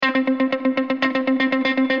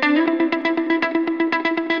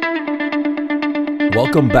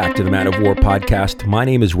Welcome back to the Man of War podcast. My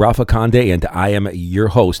name is Rafa Conde and I am your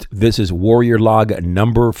host. This is Warrior Log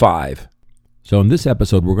number 5. So in this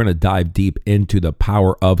episode, we're going to dive deep into the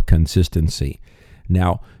power of consistency.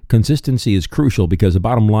 Now, consistency is crucial because the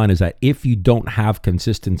bottom line is that if you don't have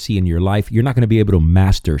consistency in your life, you're not going to be able to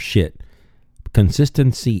master shit.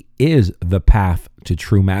 Consistency is the path to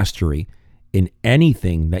true mastery in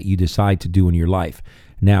anything that you decide to do in your life.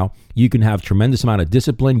 Now, you can have tremendous amount of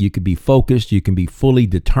discipline, you can be focused, you can be fully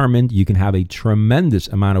determined, you can have a tremendous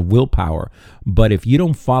amount of willpower, but if you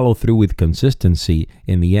don't follow through with consistency,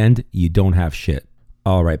 in the end, you don't have shit.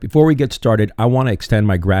 All right, before we get started, I want to extend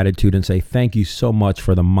my gratitude and say thank you so much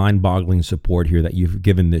for the mind-boggling support here that you've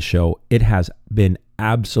given this show. It has been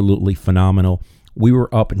absolutely phenomenal. We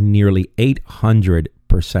were up nearly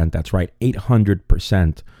 800%, that's right,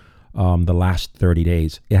 800% the last 30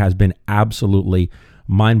 days. It has been absolutely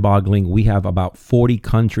mind-boggling. We have about 40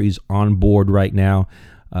 countries on board right now.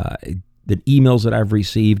 The emails that I've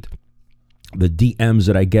received, the DMs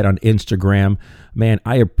that I get on Instagram, man,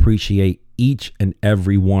 I appreciate each and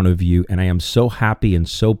every one of you. And I am so happy and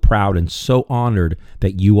so proud and so honored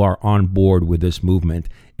that you are on board with this movement.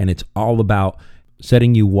 And it's all about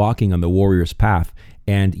setting you walking on the warrior's path.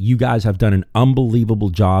 And you guys have done an unbelievable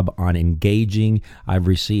job on engaging. I've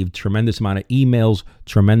received tremendous amount of emails,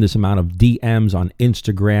 tremendous amount of DMs on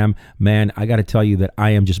Instagram. Man, I got to tell you that I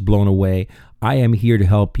am just blown away. I am here to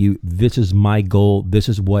help you. This is my goal. This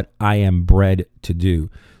is what I am bred to do.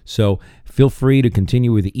 So feel free to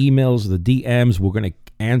continue with the emails, the DMs. We're going to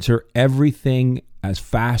answer everything as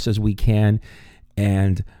fast as we can.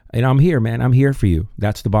 And I'm here, man. I'm here for you.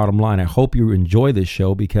 That's the bottom line. I hope you enjoy this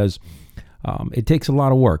show because it takes a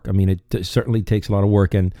lot of work. I mean, it certainly takes a lot of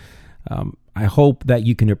work. And I hope that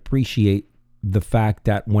you can appreciate the fact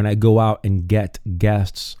that when I go out and get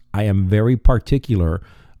guests, I am very particular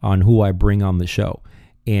on who I bring on the show.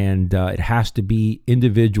 And it has to be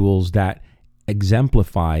individuals that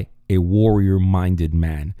exemplify a warrior-minded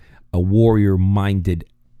man, a warrior-minded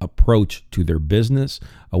approach to their business,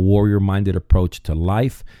 a warrior-minded approach to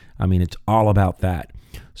life. I mean, it's all about that.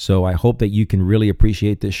 So I hope that you can really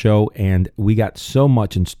appreciate this show, and we got so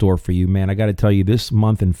much in store for you, man. I got to tell you, this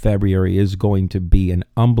month in February is going to be an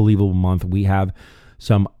unbelievable month. We have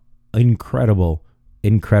some incredible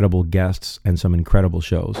guests and some incredible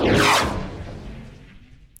shows.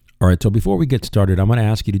 All right, so before we get started, I'm going to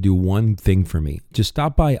ask you to do one thing for me. Just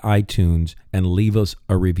stop by iTunes and leave us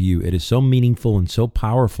a review. It is so meaningful and so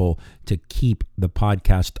powerful to keep the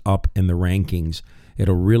podcast up in the rankings.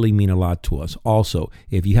 It'll really mean a lot to us. Also,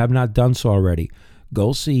 if you have not done so already,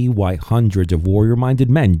 go see why hundreds of warrior-minded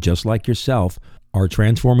men just like yourself are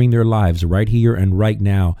transforming their lives right here and right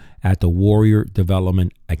now at the Warrior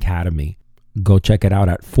Development Academy. Go check it out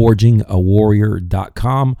at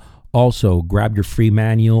forgingawarrior.com. Also, grab your free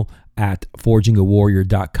manual at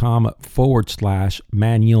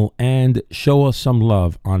forgingawarrior.com/manual and show us some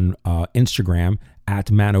love on Instagram at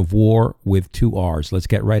Man of War with 2 R's. Let's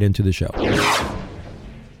get right into the show.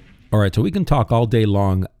 All right, so we can talk all day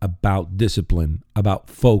long about discipline, about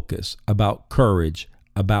focus, about courage,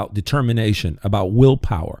 about determination, about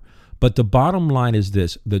willpower. But the bottom line is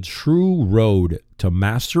this: the true road to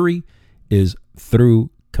mastery is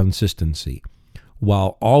through consistency.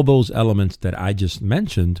 While all those elements that I just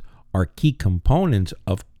mentioned are key components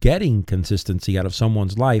of getting consistency out of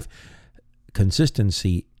someone's life,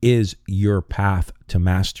 consistency is your path to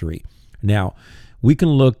mastery. Now, we can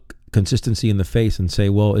look consistency in the face and say,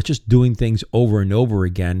 well, it's just doing things over and over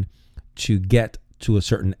again to get to a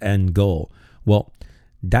certain end goal. Well,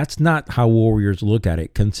 that's not how warriors look at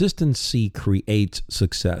it. Consistency creates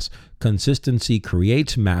success. Consistency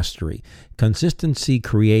creates mastery. Consistency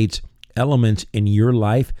creates elements in your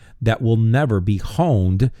life that will never be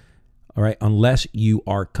honed, all right, unless you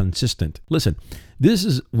are consistent. Listen, this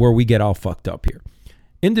is where we get all fucked up here.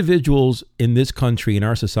 Individuals in this country, in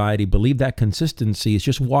our society, believe that consistency is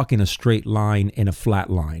just walking a straight line in a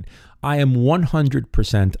flat line. I am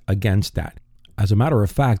 100% against that. As a matter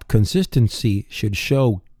of fact, consistency should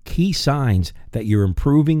show key signs that you're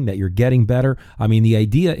improving, that you're getting better. I mean, the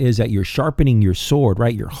idea is that you're sharpening your sword,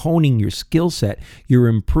 right? You're honing your skill set. You're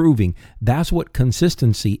improving. That's what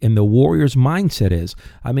consistency in the warrior's mindset is.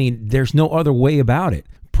 I mean, there's no other way about it.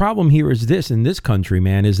 Problem here is this in this country,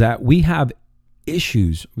 man, is that we have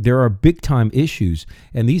issues. There are big time issues,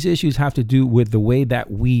 and these issues have to do with the way that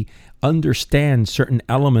we understand certain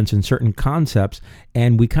elements and certain concepts,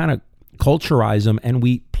 and we kind of culturize them and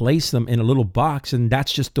we place them in a little box, and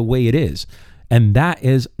that's just the way it is. And that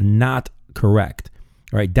is not correct.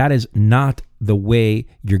 All right, that is not the way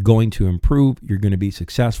you're going to improve. You're going to be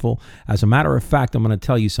successful. As a matter of fact, I'm going to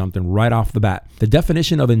tell you something right off the bat. The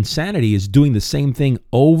definition of insanity is doing the same thing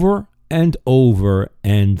over and over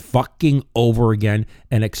and fucking over again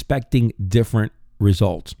and expecting different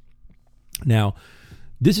results. Now,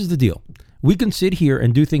 this is the deal. We can sit here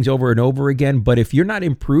and do things over and over again, but if you're not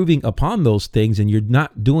improving upon those things and you're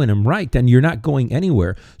not doing them right, then you're not going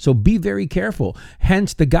anywhere. So be very careful.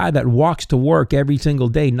 Hence, the guy that walks to work every single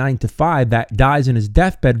day, 9 to 5, that dies in his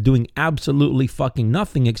deathbed doing absolutely fucking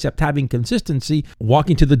nothing except having consistency,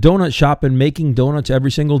 walking to the donut shop and making donuts every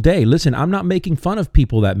single day. Listen, I'm not making fun of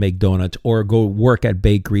people that make donuts or go work at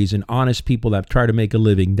bakeries and honest people that try to make a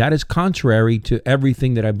living. That is contrary to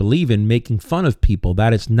everything that I believe in, making fun of people.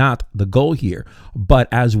 That is not the goal here. But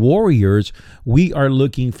as warriors, we are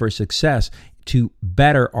looking for success to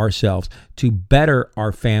better ourselves, to better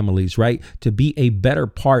our families, right? To be a better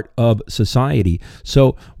part of society.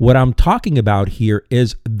 So what I'm talking about here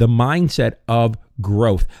is the mindset of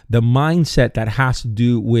growth, the mindset that has to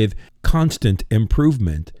do with constant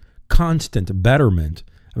improvement, constant betterment.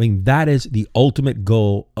 I mean, that is the ultimate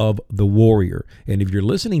goal of the warrior. And if you're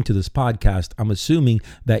listening to this podcast, I'm assuming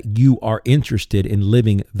that you are interested in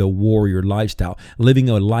living the warrior lifestyle, living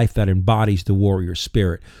a life that embodies the warrior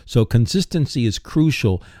spirit. So consistency is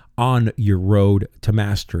crucial on your road to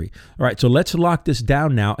mastery. All right, so let's lock this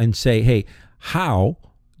down now and say, hey, how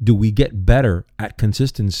do we get better at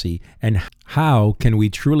consistency? And how can we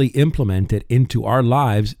truly implement it into our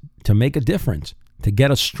lives to make a difference, to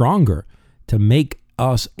get us stronger, to make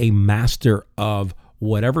us a master of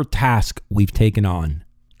whatever task we've taken on?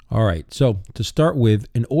 All right, so to start with,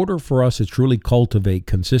 in order for us to truly cultivate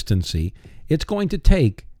consistency, it's going to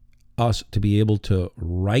take us to be able to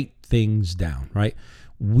write things down, right?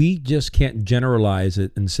 We just can't generalize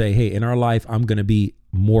it and say, hey, in our life, I'm going to be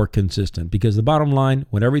more consistent, because the bottom line,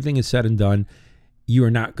 when everything is said and done, you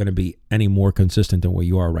are not going to be any more consistent than where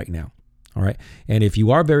you are right now. All right. And if you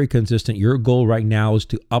are very consistent, your goal right now is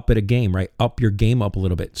to up it a game, right? Up your game up a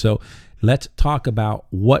little bit. So let's talk about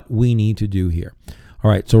what we need to do here. All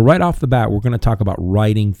right. So right off the bat, we're going to talk about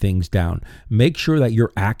writing things down. Make sure that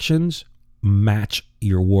your actions match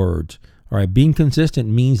your words. All right. Being consistent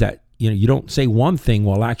means that you don't say one thing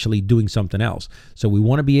while actually doing something else. So we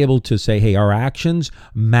want to be able to say, hey, our actions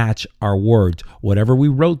match our words. Whatever we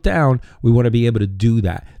wrote down, we want to be able to do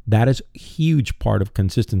that. That is a huge part of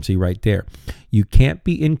consistency right there. You can't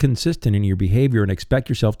be inconsistent in your behavior and expect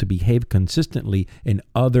yourself to behave consistently in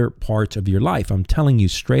other parts of your life. I'm telling you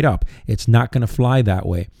straight up, it's not going to fly that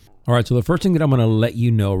way. All right, so the first thing that I'm going to let you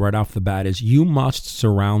know right off the bat is you must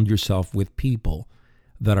surround yourself with people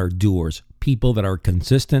that are doers, people that are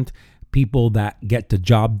consistent, people that get the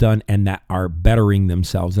job done and that are bettering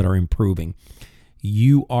themselves, that are improving.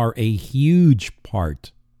 You are a huge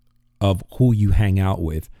part of who you hang out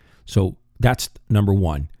with. So that's number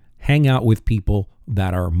one. Hang out with people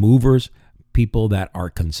that are movers, people that are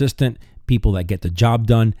consistent, people that get the job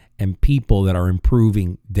done, and people that are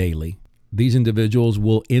improving daily. These individuals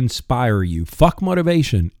will inspire you. Fuck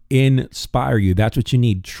motivation. Inspire you. That's what you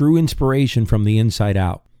need. True inspiration from the inside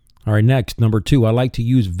out. All right, next, number two, I like to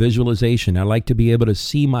use visualization. I like to be able to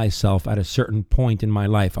see myself at a certain point in my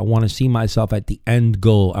life. I want to see myself at the end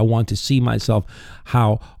goal. I want to see myself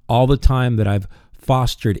how all the time that I've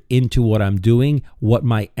fostered into what I'm doing, what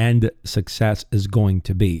my end success is going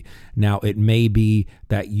to be. Now, it may be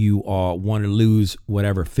that you want to lose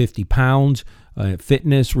 50 pounds,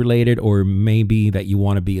 fitness related, or maybe that you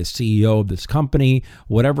want to be a CEO of this company,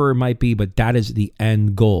 whatever it might be, but that is the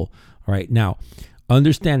end goal. All right, now,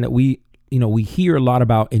 understand that we hear a lot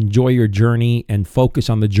about enjoy your journey and focus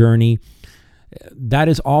on the journey. That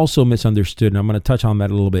is also misunderstood, and I'm going to touch on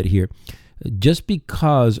that a little bit here. Just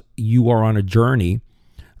because you are on a journey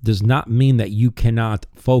does not mean that you cannot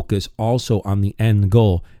focus also on the end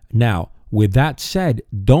goal. Now, with that said,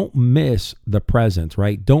 don't miss the present,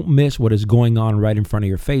 right? Don't miss what is going on right in front of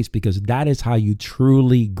your face, because that is how you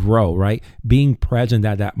truly grow, right? Being present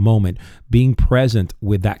at that moment, being present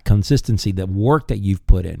with that consistency, the work that you've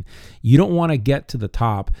put in. You don't want to get to the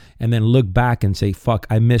top and then look back and say, fuck,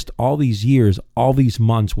 I missed all these years, all these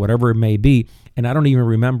months, whatever it may be, and I don't even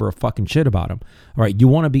remember a fucking shit about them. All right, you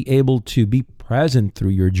want to be able to be present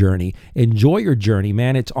through your journey. Enjoy your journey,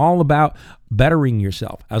 man. It's all about bettering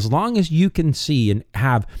yourself. As long as you can see and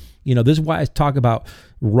have, this is why I talk about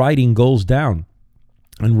writing goals down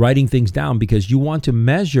and writing things down, because you want to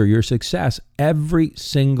measure your success at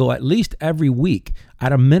least every week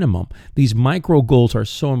at a minimum. These micro goals are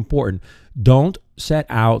so important. Don't set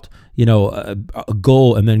out, a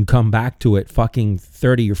goal and then come back to it fucking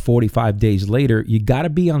 30 or 45 days later. You got to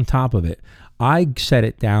be on top of it. I set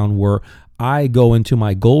it down where I go into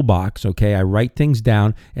my goal box, okay? I write things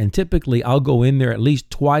down, and typically I'll go in there at least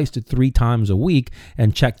 2 to 3 times a week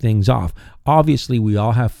and check things off. Obviously, we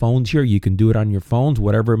all have phones here. You can do it on your phones,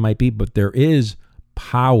 whatever it might be, but there is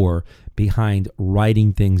power behind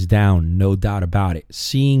writing things down, no doubt about it.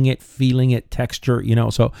 Seeing it, feeling it, texture,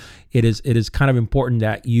 so it is kind of important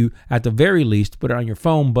that you, at the very least, put it on your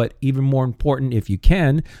phone, but even more important, if you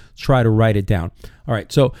can, try to write it down. All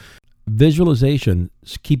right, so visualization,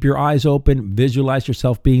 keep your eyes open, visualize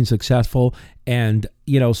yourself being successful. And,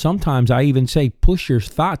 sometimes I even say push your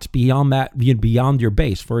thoughts beyond that, beyond your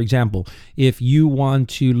base. For example, if you want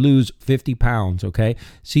to lose 50 pounds, okay,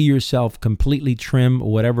 see yourself completely trim,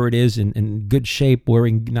 whatever it is, in good shape,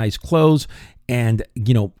 wearing nice clothes. And,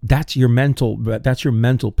 that's your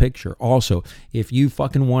mental picture. Also, if you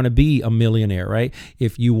fucking want to be a millionaire, right?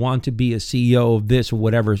 If you want to be a CEO of this or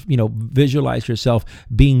whatever, visualize yourself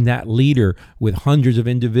being that leader with hundreds of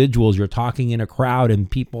individuals. You're talking in a crowd and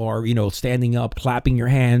people are, standing up, clapping their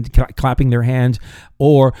hands.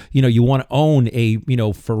 Or, you want to own a,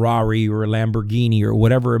 Ferrari or a Lamborghini or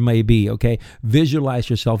whatever it may be, okay? Visualize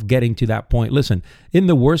yourself getting to that point. Listen, in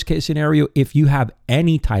the worst case scenario, if you have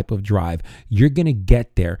any type of drive, you're going to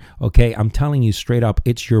get there, okay? I'm telling you straight up,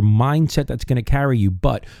 it's your mindset that's going to carry you.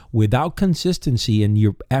 But without consistency and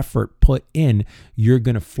your effort put in, you're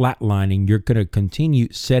going to flatline and you're going to continue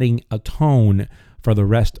setting a tone for the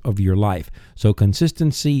rest of your life. So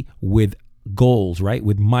consistency with goals, right?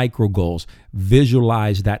 With micro goals.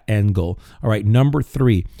 Visualize that end goal. All right, number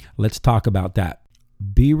 3, let's talk about that.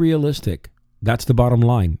 Be realistic. That's the bottom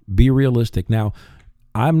line. Be realistic. Now,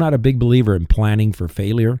 I'm not a big believer in planning for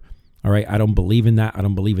failure. All right, I don't believe in that. I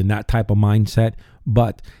don't believe in that type of mindset.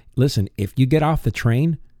 But listen, if you get off the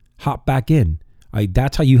train, hop back in.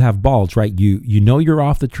 That's how you have balls, right? You know you're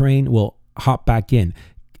off the train, well, hop back in.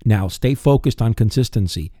 Now, stay focused on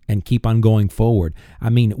consistency and keep on going forward. I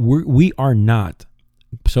mean, we are not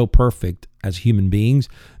so perfect as human beings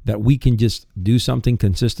that we can just do something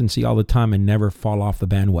consistency all the time and never fall off the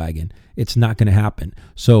bandwagon. It's not going to happen.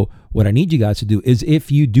 So what I need you guys to do is,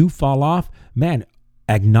 if you do fall off, man,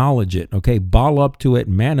 acknowledge it, okay? Ball up to it,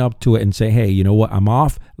 man up to it, and say, hey, you know what? I'm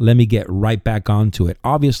off. Let me get right back onto it.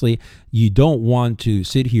 Obviously, you don't want to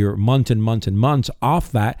sit here months and months and months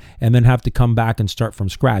off that and then have to come back and start from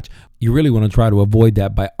scratch. You really want to try to avoid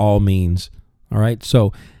that by all means. All right.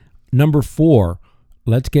 So number 4,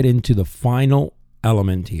 let's get into the final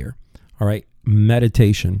element here. All right.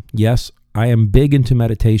 Meditation. Yes, I am big into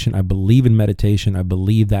meditation. I believe in meditation. I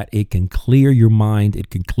believe that it can clear your mind, it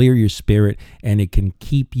can clear your spirit, and it can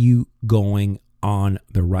keep you going on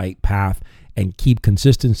the right path and keep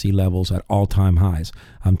consistency levels at all-time highs.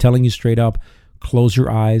 I'm telling you straight up, close your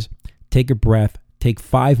eyes, take a breath, take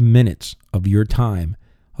 5 minutes of your time,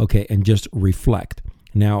 okay, and just reflect.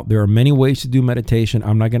 Now, there are many ways to do meditation.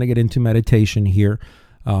 I'm not going to get into meditation here.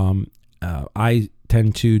 I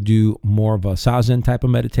tend to do more of a Zazen type of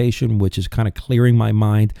meditation, which is kind of clearing my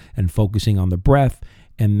mind and focusing on the breath.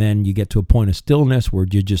 And then you get to a point of stillness where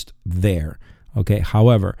you're just there. Okay.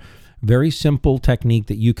 However, very simple technique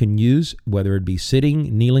that you can use, whether it be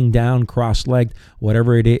sitting, kneeling down, cross-legged,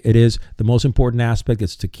 whatever it is. The most important aspect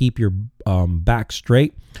is to keep your back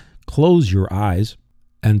straight, close your eyes,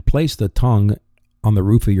 and place the tongue on the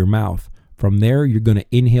roof of your mouth. From there, you're going to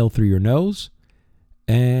inhale through your nose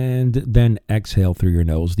and then exhale through your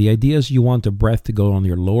nose. The idea is you want the breath to go on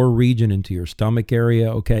your lower region into your stomach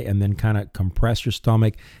area, okay, and then kind of compress your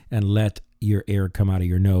stomach and let your air come out of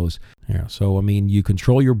your nose. Yeah, so, I mean, you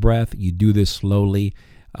control your breath. You do this slowly.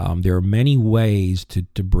 There are many ways to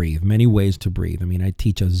breathe, many ways to breathe. I mean, I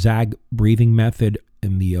teach a ZAG breathing method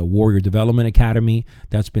in the Warrior Development Academy.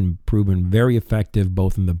 That's been proven very effective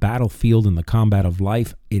both in the battlefield and the combat of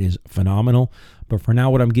life. It is phenomenal. But for now,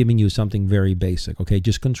 what I'm giving you is something very basic, okay?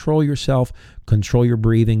 Just control yourself, control your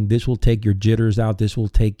breathing. This will take your jitters out. This will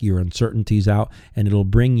take your uncertainties out, and it'll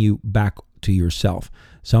bring you back to yourself.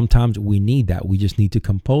 Sometimes we need that. We just need to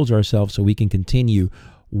compose ourselves so we can continue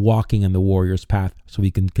walking in the warrior's path, so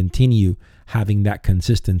we can continue having that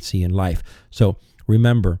consistency in life. So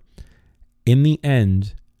remember, in the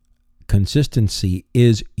end, consistency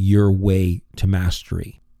is your way to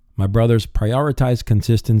mastery. My brothers, prioritize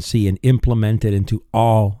consistency and implement it into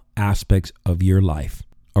all aspects of your life.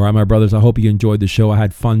 All right, my brothers, I hope you enjoyed the show. I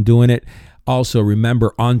had fun doing it. Also,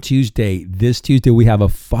 remember, on this Tuesday, we have a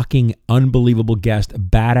fucking unbelievable guest,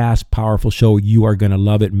 badass, powerful show. You are going to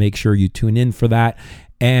love it. Make sure you tune in for that.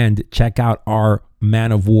 And check out our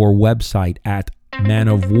Man of War website at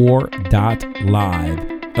manofwar.live.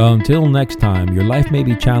 Until next time, your life may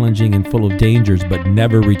be challenging and full of dangers, but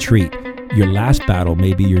never retreat. Your last battle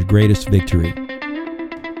may be your greatest victory.